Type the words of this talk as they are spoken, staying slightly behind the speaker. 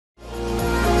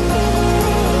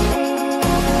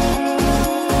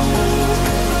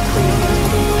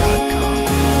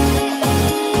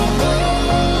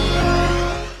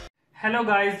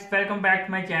Hello guys, welcome back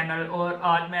to my channel. और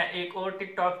आज मैं एक और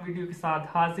टिकटॉक वीडियो के साथ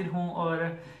हाजिर हूं। और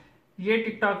ये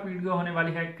टिकटॉक वीडियो होने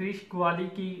वाली है क्रिश गवाली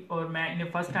की, और मैं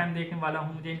इन्हें फर्स्ट टाइम देखने वाला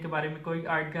हूं। मुझे इनके बारे में कोई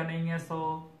आइडिया नहीं है, सो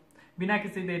बिना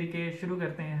किसी देरी के शुरू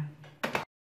करते हैं।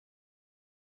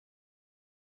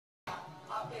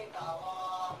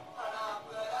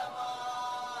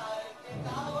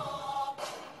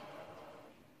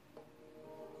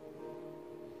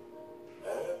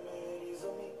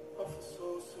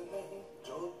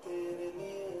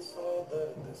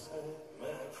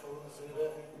 महफूज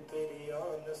रहे तेरी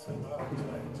आन सदा,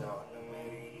 चाहे जान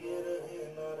मेरी ये रहे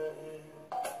ना रहे।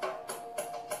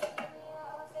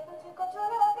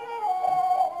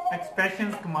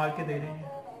 एक्सप्रेशंस कमाल के दे रहे हैं।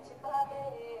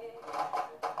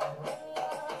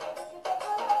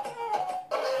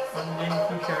 और मुझे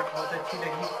इनकी शर्ट बहुत अच्छी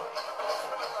लगी।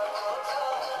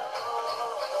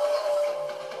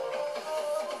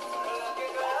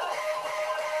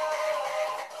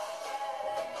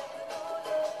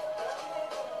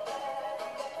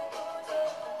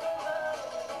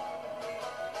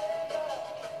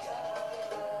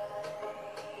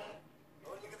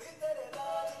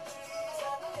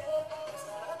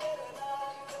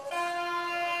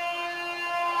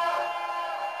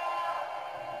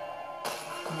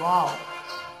 वाह,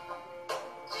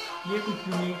 ये कुछ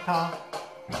यूनिक था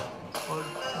और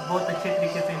बहुत अच्छे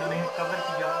तरीके से इन्होंने कवर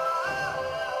किया।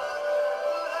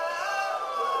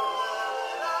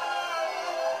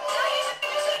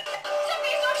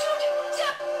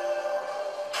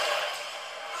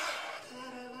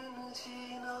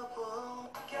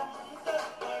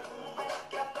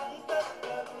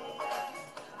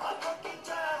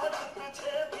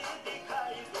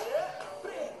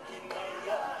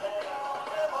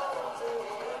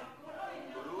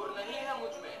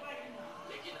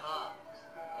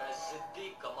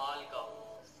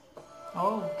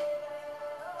 ओह,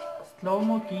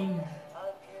 स्लोमो किंग।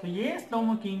 तो ये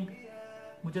स्लोमो किंग,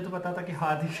 मुझे तो पता था कि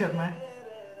हार्दिक शर्मा है।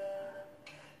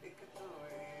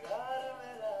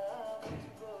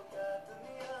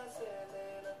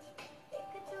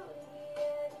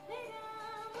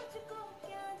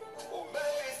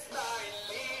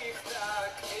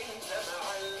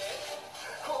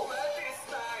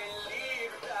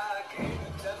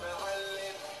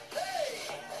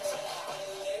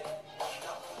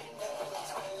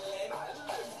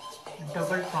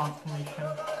 Double transformation.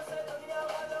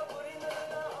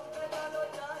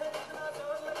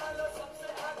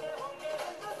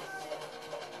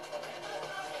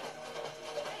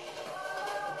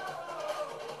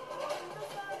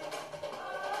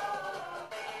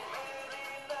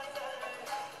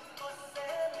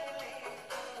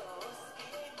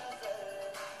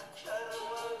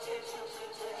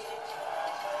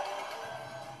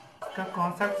 इसका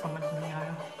कॉन्सेप्ट समझ नहीं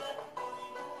आया।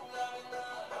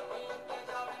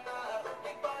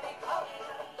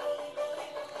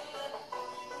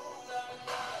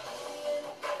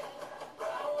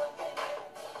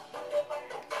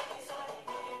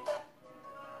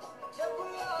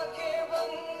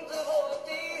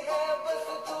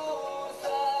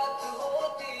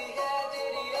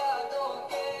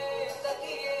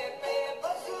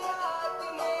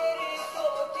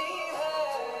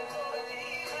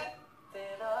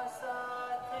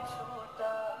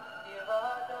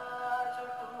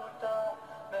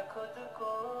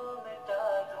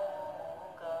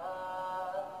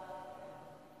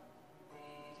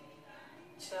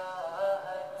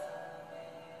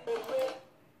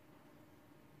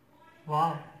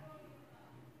 वाह,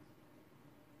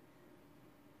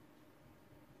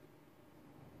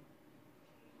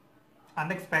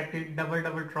 अनएक्सपेक्टेड डबल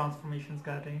डबल ट्रांसफॉर्मेशंस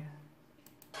कर रहे हैं।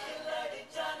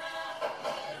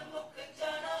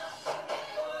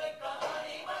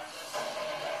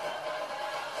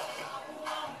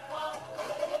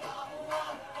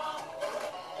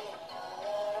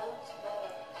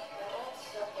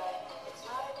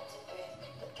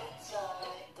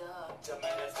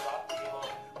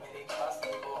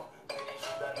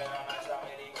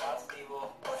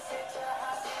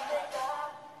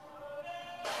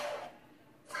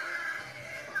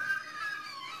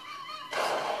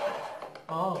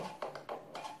 ओह,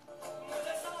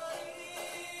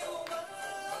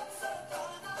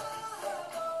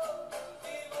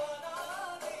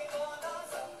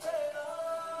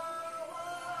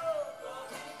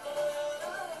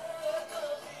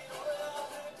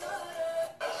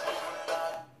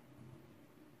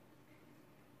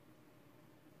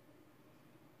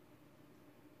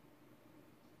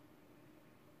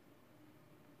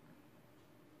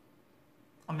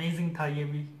 अमेजिंग था ये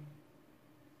भी।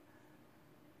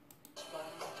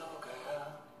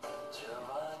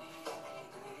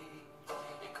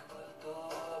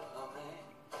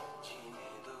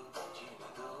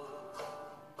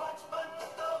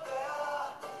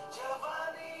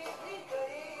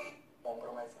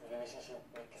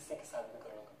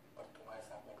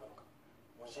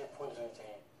 मुझे फुल रिंग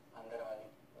चाहिए, अंदर वाली,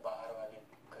 बाहर वाली,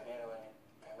 करियर वाली,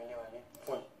 फैमिली वाली,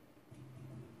 फुल।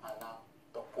 आना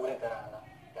तो पूरी तरह आना,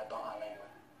 या तो आना ही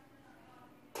मत।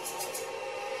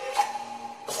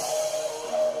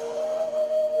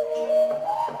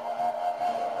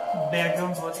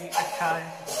 बैकग्राउंड बहुत ही अच्छा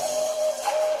है।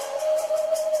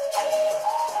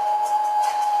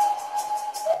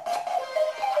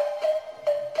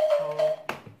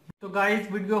 तो गाइस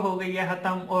वीडियो हो गई है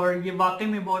खत्म, और ये वाकई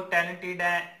में बहुत टैलेंटेड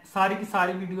है। सारी की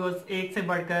सारी वीडियोस एक से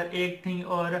बढ़कर एक थी,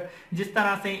 और जिस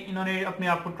तरह से इन्होंने अपने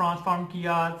आप को ट्रांसफॉर्म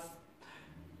किया,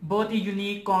 बहुत ही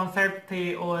यूनिक कॉन्सेप्ट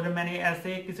थे, और मैंने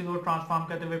ऐसे किसी को ट्रांसफॉर्म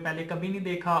करते हुए पहले कभी नहीं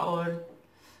देखा। और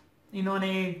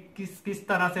इन्होंने किस किस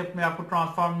तरह से अपने आप को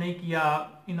ट्रांसफॉर्म नहीं किया,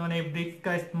 इन्होंने ब्रिक्स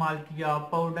का इस्तेमाल किया,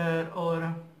 पाउडर, और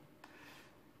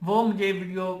वो मुझे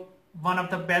video one of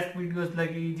the best videos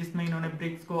लगी, जिसमें इन्होंने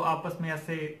ब्रिक्स को आपस में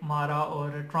ऐसे मारा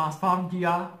और ट्रांसफॉर्म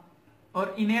किया।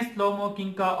 और इन्हें स्लो मो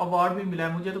किंग का अवार्ड भी मिला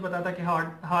है। मुझे तो पता था कि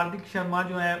हार्दिक शर्मा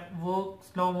जो है वो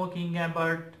स्लो मो किंग है,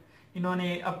 बट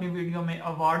इन्होंने अपनी वीडियो में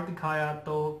अवार्ड दिखाया,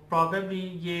 तो प्रॉबेबली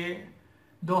ये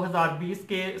 2020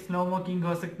 के स्लो मो किंग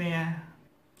हो सकते हैं।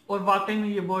 और वाकई में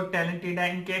ये बहुत टैलेंटेड है,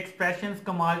 इनके एक्सप्रेशंस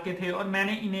कमाल के थे, और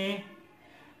मैंने इन्हें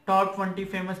टॉप 20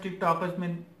 फेमस टिकटॉकर्स में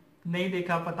नहीं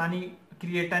देखा। पता नहीं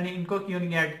क्रिएटर ने इनको क्यों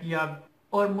नहीं ऐड किया।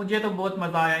 और मुझे तो बहुत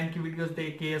मजा आया इनकी वीडियोस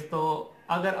देख के। तो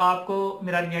अगर आपको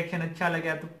मेरा रिएक्शन अच्छा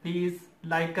लगा तो प्लीज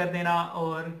लाइक कर देना,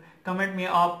 और कमेंट में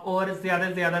आप और ज्यादा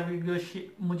से ज्यादा वीडियो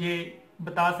मुझे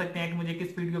बता सकते हैं कि मुझे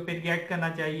किस वीडियो पे रिएक्ट करना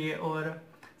चाहिए, और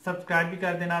सब्सक्राइब भी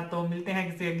कर देना। तो मिलते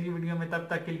हैं किसी अगली वीडियो में, तब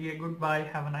तक के लिए good bye,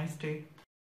 have a nice day.